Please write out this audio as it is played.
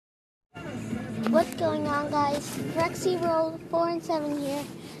What's going on, guys? Rexy Roll 4 and 7 here,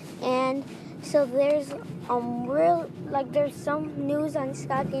 and so there's there's some news on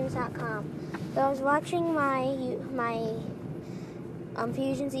ScottGames.com. So I was watching my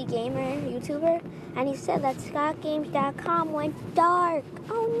Fusion Z Gamer YouTuber, and he said that ScottGames.com went dark.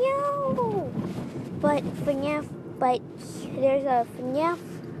 Oh no! But there's a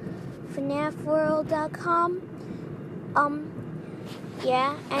FNAFworld.com.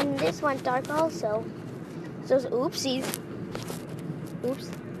 Yeah, and this went dark also. So oopsies. Oops.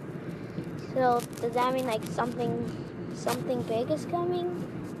 So does that mean like something big is coming?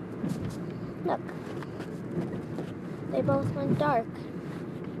 Look. They both went dark.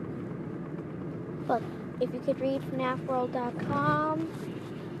 Look, if you could read FNAFworld.com,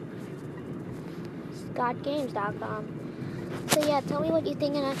 ScottGames.com. So yeah, tell me what you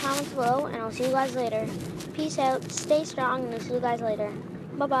think in the comments below, and I'll see you guys later. Peace out, stay strong, and I'll see you guys later.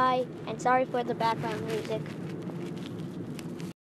 Bye-bye, and sorry for the background music.